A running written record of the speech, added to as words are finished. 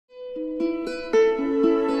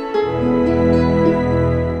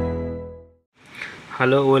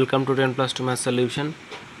Hello, welcome to 10+2 math solution.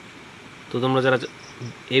 তো তোমরা যারা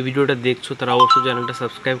এই ভিডিওটা দেখছো তারা অবশ্যই চ্যানেলটা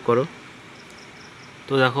সাবস্ক্রাইব করো।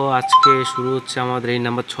 তো দেখো, আজকে শুরু হচ্ছে আমাদের এই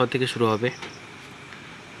নাম্বার 6 থেকে শুরু হবে।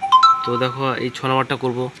 তো দেখো, এই 6 নাম্বারটা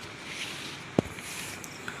করবো।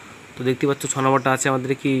 তো দেখতে পাচ্ছ 6 নাম্বারটা আছে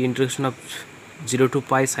আমাদের কি integration of 0 to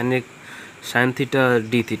pi sine theta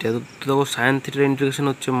D theta. তো দেখো, সাইন থিটার ইন্টিগ্রেশন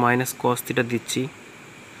হচ্ছে মাইনাস কস থিটা দিচ্ছি,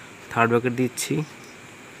 থার্ড ব্র্যাকেট দিচ্ছি,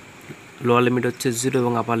 লোয়ার লিমিট হচ্ছে 0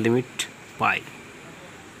 এবং আপার লিমিট পাই।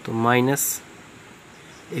 তো মাইনাস,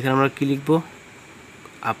 এখানে আমরা কি লিখব,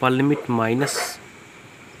 আপার লিমিট মাইনাস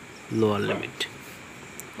লোয়ার লিমিট।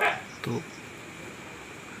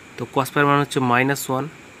 তো কস পাইয়ের মান হচ্ছে -1,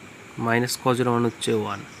 মাইনাস কস এর মান হচ্ছে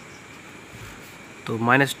 1। তো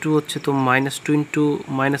 -2 হচ্ছে, তো -2 ইন্টু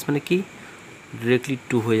মাইনাস মানে কি, ডিরেক্টলি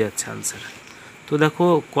 2 হয়ে যাচ্ছে আনসার। তো দেখো,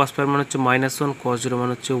 কস পাইয়ের মান হচ্ছে -1, কস এর মান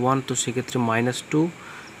হচ্ছে 1, তো সেক্ষেত্রে -2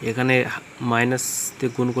 এখানে মাইনাস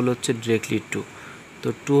দিয়ে গুণ করলে হচ্ছে ডিরেক্টলি 2, তো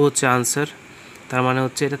 2 হচ্ছে আনসার। তার মানে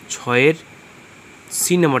হচ্ছে এটা 6-এর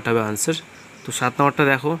সি নাম্বারটা হবে আনসার। তো 7 নাম্বারটা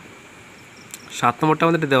দেখো, 7 নাম্বারটা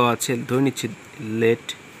আমাদের দেওয়া আছে, ধরে নিচ্ছি লেট।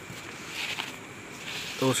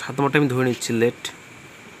 তো 7 নাম্বারটা আমি ধরে নিচ্ছি late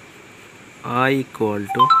I equal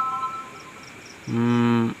to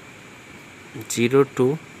 0 to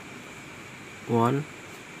 1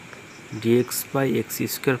 dx by x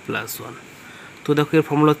square plus 1। তো দেখো, এর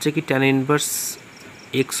ফর্মুলা হচ্ছে কি tan ইনভার্স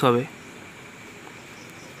x হবে,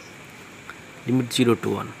 লিমিট 0 to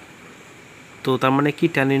 1। তো তার মানে কি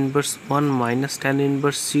tan inverse 1 minus tan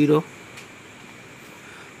inverse 0।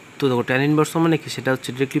 তো দেখো, tan ইনভার্স মানে কি, সেটা হচ্ছে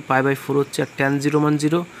ডিরেক্টলি π/4 হচ্ছে, আর tan 0 মান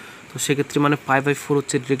 0, তো সেক্ষেত্রে মানে π/4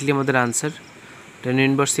 হচ্ছে ডিরেক্টলি আমাদের আনসার। tan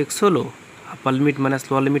ইনভার্স x হলো, আপার লিমিট মাইনাস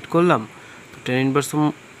লোয়ার লিমিট করলাম, তো tan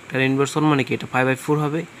ইনভার্স 1 মানে কি, এটা π/4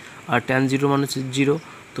 হবে, আর tan 0 মানে হচ্ছে 0,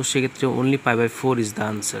 তো সেক্ষেত্রে অনলি π/4 ইজ দ্য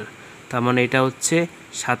আনসার। তার মানে এটা হচ্ছে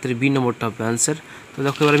 7-এর বি নম্বরটা হবে আনসার। তো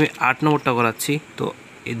দেখো, এবার আমি 8 নম্বরটা করাচ্ছি। তো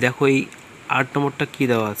দেখো, এই 8 নম্বরটা কী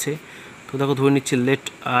দেওয়া আছে, তো দেখো ধরে নিচ্ছি লেট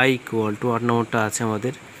I ইকুয়াল টু, 8 নম্বরটা আছে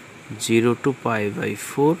আমাদের 0 to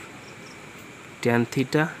π/4 tan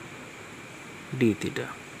theta D theta.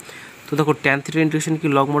 তো দেখো, tan থিটার ইন্টিগ্রেশন কি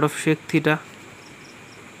log mod of sec theta,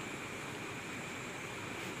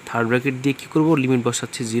 third bracket দিয়ে কী করবো, লিমিট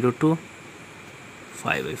বসাচ্ছি 0 to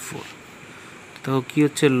π/4। দেখো কী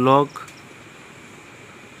হচ্ছে, লগ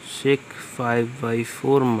সেক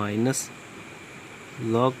 5/4 মাইনাস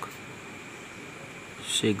লগ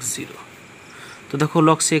সেক 0। তো দেখো,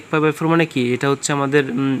 লগ সেক 5/4 মানে কি, এটা হচ্ছে আমাদের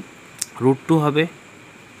 √2 হবে,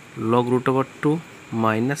 লগ √2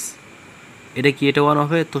 মাইনাস এটা কি, এটা 1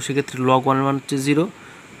 হবে, তো সেক্ষেত্রে লগ 1 মান হচ্ছে 0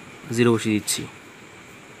 বসিয়ে দিচ্ছি।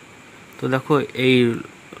 তো দেখো, এই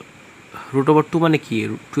 √2 মানে কি,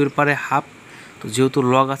 2 এর পারে হাফ, তো যেহেতু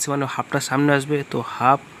লগ আছে মানে হাফটা সামনে আসবে, তো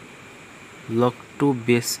half log 2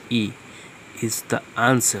 base E is the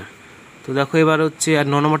answer. তো দেখো, এবার হচ্ছে আর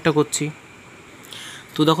 9 নম্বরটা করছি।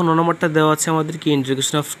 তো দেখো, 9 নম্বরটা দেওয়া আছে আমাদের কি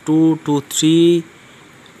integration of 2 to 3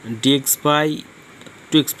 dx by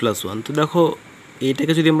 2x plus 1। তো দেখো,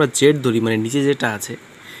 এটাকে যদি আমরা জেড ধরি, মানে নিচে যেটা আছে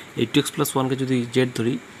এই 2x plus 1কে যদি জেড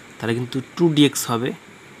ধরি, তাহলে কিন্তু 2dx হবে,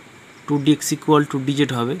 2dx ইকুয়াল টু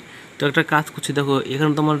dz হবে। তো একটা কাজ করছি, দেখো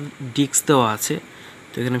এখানে তো আমার dx দেওয়া আছে,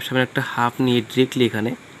 তো এখানে সামনে একটা হাফ নিয়ে ডিরেক্টলি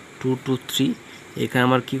এখানে 2 to 3 এখানে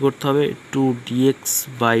আমার কি করতে হবে, 2dx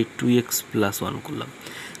by 2x plus 1 করলাম।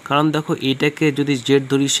 কারণ দেখো, এটাকে যদি জেড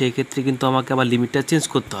ধরি সেই ক্ষেত্রে কিন্তু আমাকে আবার লিমিটটা চেঞ্জ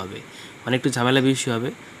করতে হবে, মানে একটু ঝামেলা বেশি হবে।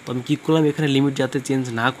 তো আমি কী করলাম, এখানে লিমিট যাতে চেঞ্জ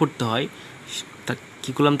না করতে হয় তা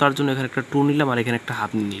কী করলাম, তার জন্য এখানে একটা 2 নিলাম আর এখানে একটা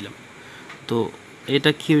হাফ নিয়ে নিলাম। তো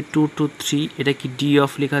এটা কি 2 to 3, এটা কি ডি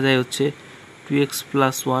অফ লেখা যায় হচ্ছে 2x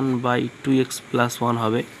plus 1 by 2x plus 1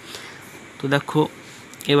 হবে। তো দেখো,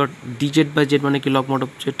 এবার ডিজেড বাই জেড মানে কি, log mod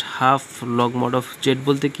of Z, half log mod of Z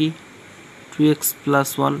বলতে কি 2x plus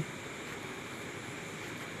 1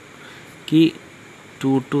 কি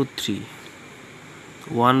 2 to 3,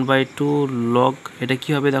 1/2 লগ, এটা কি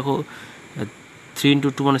হবে, দেখো 3 into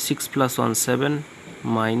 2 মানে 6 plus 1 7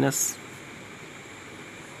 minus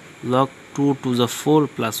log 2 to the 4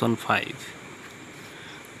 plus 1 5।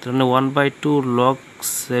 তার মানে 1/2 লগ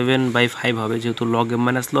 7/5 হবে, যেহেতু log M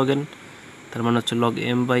minus log N, তার মানে হচ্ছে log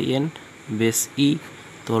M by N base ই।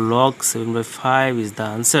 তো লগ 7/5 ইজ দ্য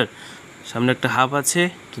আনসার। সামনে একটা হাফ আছে,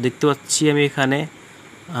 তো দেখতে পাচ্ছি আমি এখানে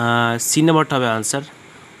সি নাম্বারটা হবে আনসার,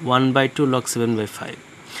 1/2 লগ 7/5।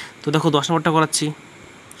 তো দেখো, 10 নম্বরটা করাচ্ছি।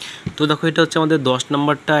 তো দেখো, এটা হচ্ছে আমাদের 10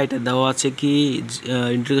 নম্বরটা, এটা দেওয়া আছে কি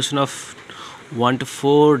integration of 1 to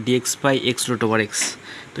 4 dx by x root over x।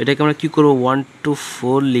 তো এটাকে আমরা কী করবো, 1 to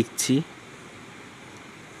 4 লিখছি,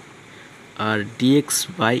 আর dx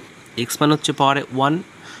by x মানে হচ্ছে পাওয়ারে 1,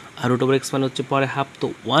 আর রুট ওভার এক্স মানে হচ্ছে পরে হাফ, তো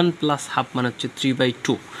 1 প্লাস হাফ মানে হচ্ছে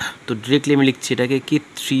 3/2। তো ডিরেক্টলি আমি লিখছি এটাকে কি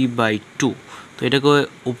 3/2। তো এটাকে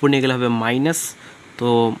উপর নিয়ে গেলে হবে মাইনাস, তো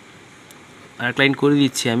আরেক লাইন করে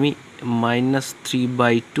দিচ্ছি আমি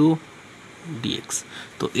 -3/2 dx।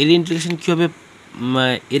 তো এর ইন্টিগ্রেশন কী হবে,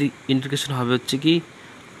 এর ইন্টিগ্রেশন হবে হচ্ছে কি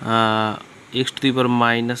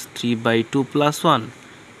x⁻³ প্লাস 1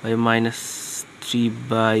 বাই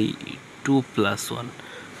 -3/2 প্লাস 1।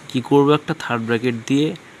 কী করবো, একটা থার্ড ব্র্যাকেট দিয়ে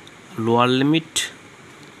লোয়ার লিমিট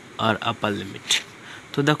আর আপার লিমিট।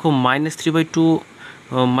 তো দেখো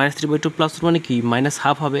 -3/2 প্লাস মানে কি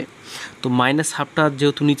 -1/2 হবে। তো -1/2টা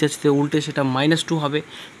যেহেতু নিচে আছে উল্টে সেটা -2 হবে।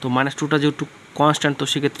 তো -2টা যেহেতু কনস্ট্যান্ট, তো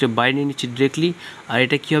সেক্ষেত্রে বাইরে নিয়ে নিচ্ছি ডিরেক্টলি। আর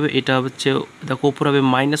এটা কী হবে, এটা হচ্ছে দেখো ওপর হবে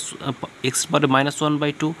এক্স পারে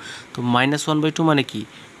 -1/2। তো -1/2 মানে কি,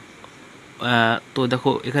 তো দেখো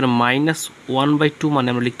এখানে -1/2 মানে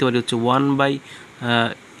আমরা লিখতে পারি হচ্ছে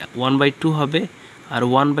 1/2 হবে। আর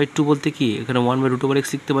 1/2 বলতে কি, এখানে 1/√x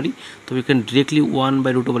লিখতে পারি। তো এখানে ডিরেক্টলি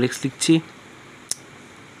 1/√x লিখছি।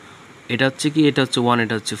 এটা হচ্ছে কি, এটা হচ্ছে 1,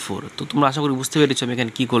 এটা হচ্ছে 4। তো তোমরা আশা করি বুঝতে পেরেছো আমি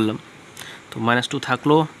এখানে কী করলাম। তো -2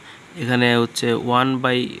 থাকলো, এখানে হচ্ছে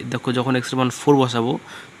দেখো যখন x এর মান 4 বসাবো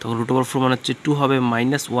তখন √4 মানে হচ্ছে 2 হবে,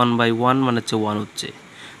 -1/1 মানে হচ্ছে 1 হচ্ছে।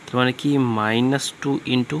 তার মানে কি -2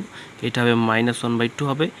 ইন্টু এটা হবে -1/2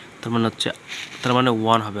 হবে, তার মানে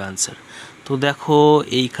 1 হবে আনসার। তো দেখো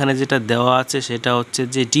এইখানে যেটা দেওয়া আছে সেটা হচ্ছে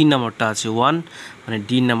যে ডি নাম্বারটা আছে 1, মানে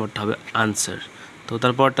ডি নাম্বারটা হবে আনসার। তো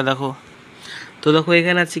তারপরটা দেখো, তো দেখো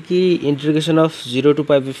এখানে আছে কি integration of 0 to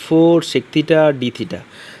π/4 sec theta D theta.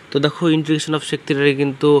 তো দেখো ইন্টিগ্রেশন অফ sec থিটার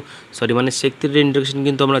কিন্তু sec থিটার ইন্টিগ্রেশন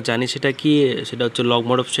কিন্তু আমরা জানি সেটা কি, সেটা হচ্ছে log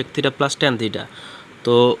mod of sec theta plus tan theta.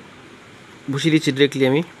 তো বসিয়ে দিচ্ছি ডিরেক্টলি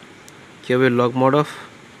আমি, কী হবে log mod of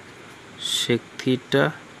sec theta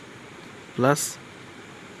plus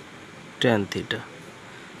tan theta,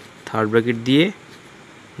 third bracket দিয়ে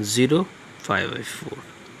 0 π/4।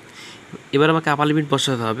 এবার আমাকে আপার লিমিট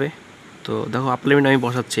বসাতে হবে। তো দেখো আপার লিমিট আমি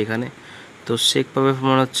বসাচ্ছি এখানে। তো sec π/4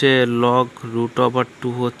 মানে হচ্ছে লগ √2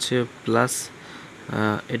 হচ্ছে প্লাস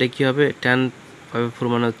এটা কী হবে tan π/4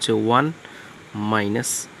 মানে হচ্ছে 1 মাইনাস।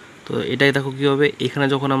 তো এটাই দেখো কী হবে, এখানে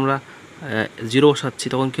যখন আমরা 0 বসাচ্ছি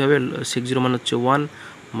তখন কী হবে, sec 0 মানে হচ্ছে 1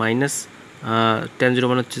 মাইনাস tan 0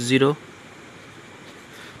 মানে হচ্ছে 0।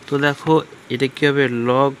 তো দেখো এটা কী হবে,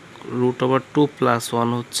 লগ √2 প্লাস 1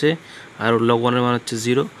 হচ্ছে, আর লগ 1 মানে হচ্ছে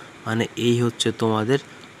 0, মানে এই হচ্ছে তোমাদের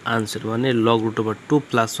আনসার, মানে লগ √2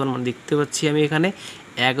 প্লাস 1, মানে দেখতে পাচ্ছি আমি এখানে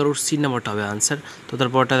 11 সি নাম্বারটা হবে আনসার। তো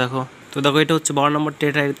তারপরটা দেখো, তো দেখো এটা হচ্ছে 12 নম্বরটা,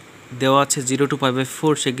 এটা দেওয়া আছে 0 to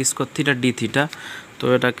π/4 sec square theta D theta. তো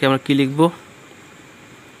এটাকে আমরা কী লিখবো,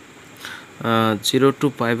 0 to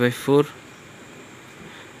π/4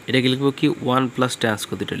 এটাকে লিখবো কি 1 প্লাস ট্যান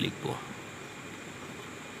স্কয়ার থিটা লিখবো।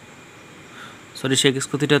 sec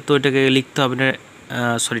স্কয়ার থিটা, তো এটাকে লিখতে হবে না,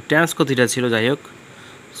 ট্যান স্কয়ার থিটা ছিল, যাই হোক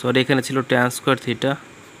এখানে ছিল ট্যান স্কয়ার থিটা।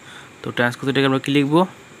 তো ট্যান স্কয়ার থিটাকে আমরা কী লিখবো,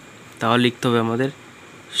 তাহলে লিখতে হবে আমাদের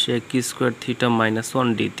sec square theta -1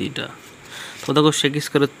 D theta. তো দেখো sec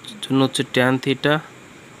স্কয়ারের জন্য হচ্ছে ট্যান থিটা,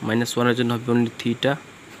 -1 এর জন্য হবে অনলি থিটা,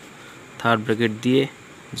 থার্ড ব্র্যাকেট দিয়ে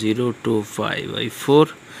 0 to π/4।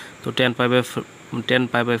 তো tan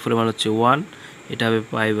π/4 মানে হচ্ছে 1, এটা হবে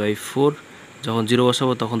π/4। যখন 0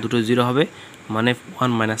 বসাবো তখন দুটো 0 হবে, মানে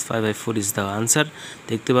 1 - π/4 ইজ দ্য আনসার।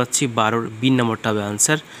 দেখতে পাচ্ছি 12 বি নম্বরটা হবে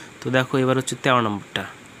আনসার। তো দেখো এবার হচ্ছে 13 নম্বরটা।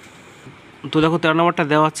 তো দেখো 13 নম্বরটা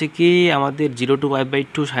দেওয়া আছে কি আমাদের 0 to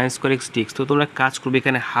π/2 sin square x dx। তো তোমরা কাজ করবে,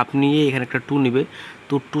 এখানে হাফ নিয়ে এখানে একটা 2 নেবে।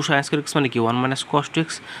 তো 2 sin স্কয়ার x মানে কি 1 - cos 2x।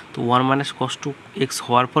 তো 1 - cos 2x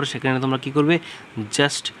হওয়ার পর সেখানে তোমরা কী করবে,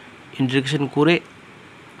 জাস্ট ইন্টিগ্রেশন করে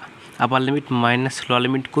আপার লিমিট মাইনাস লোয়ার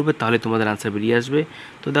লিমিট করবে, তাহলে তোমাদের আনসার বেরিয়ে আসবে।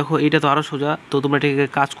 তো দেখো এটা তো আরও সোজা। তো তোমরা এটাকে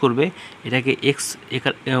কাজ করবে, এটাকে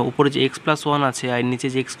উপরে যে x+1 আছে আর নিচে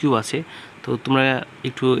যে x³ আছে, তো তোমরা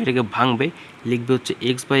একটু এটাকে ভাঙবে, লিখবে হচ্ছে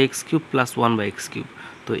x/x³ প্লাস 1/x³।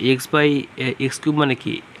 তো x/x³ মানে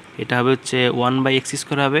কি, এটা হবে হচ্ছে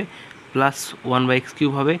 1/x² হবে প্লাস 1/x³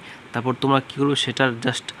 হবে। তারপর তোমরা কী করবে, সেটার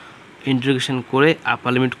জাস্ট ইন্টিগ্রেশন করে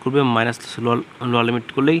আপার লিমিট করবে, মাইনাস লোয়ার লিমিট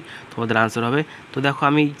করলেই তোমাদের আনসার হবে। তো দেখো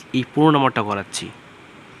আমি এই 15 নম্বরটা করাচ্ছি।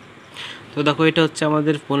 তো দেখো এটা হচ্ছে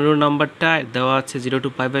আমাদের 15 নম্বরটা, দেওয়া আছে 0 to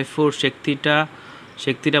π/4 sec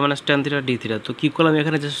থিটা মানে ট্যান থিটা ডি থিটা। তো কী করলাম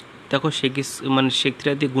এখানে, জাস্ট দেখো sec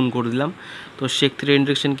থিটা দিয়ে গুণ করে দিলাম। তো sec থিটার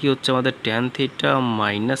ইন্টিগ্রেশন কী হচ্ছে আমাদের ট্যান থিটা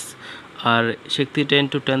মাইনাস, আর sec থিটা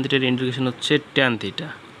ইন্টু ট্যান থিটার ইন্টিগ্রেশন হচ্ছে tan theta,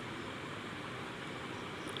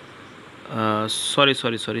 sorry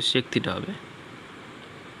sec theta হবে।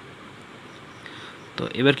 তো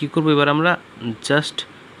এবার কী করবো, এবার আমরা জাস্ট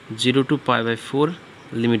 0 to π/4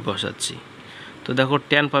 লিমিট বসাচ্ছি। তো দেখো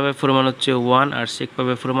tan π/4 মানে হচ্ছে 1, আর sec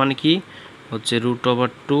π/4 মানে কি হচ্ছে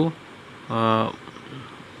 √2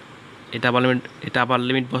 এটা আবার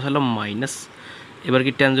লিমিট বসালাম মাইনাস, এবার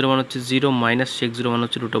কি tan 0 মান হচ্ছে 0 মাইনাস sec 0 মান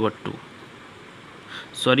হচ্ছে √2,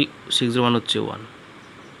 সরি sec 0 মান হচ্ছে 1।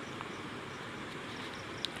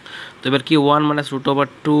 তো এবার কি 1 মাইনাস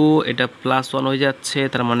 √2, এটা প্লাস 1 হয়ে যাচ্ছে,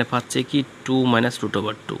 তার মানে পাচ্ছে কি 2 মাইনাস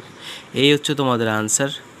 √2। এই হচ্ছে তোমাদের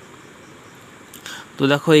আনসার। তো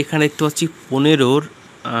দেখো এখানে দেখতে পাচ্ছি 15-র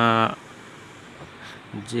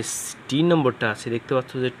যে ডি নম্বরটা আছে, দেখতে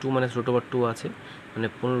পাচ্ছ যে 2 মাইনাস √2 আছে, মানে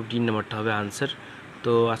 15 ডি নম্বরটা হবে আনসার।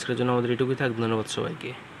 তো আজকের জন্য আমাদের এটুকুই থাক, ধন্যবাদ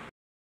সবাইকে।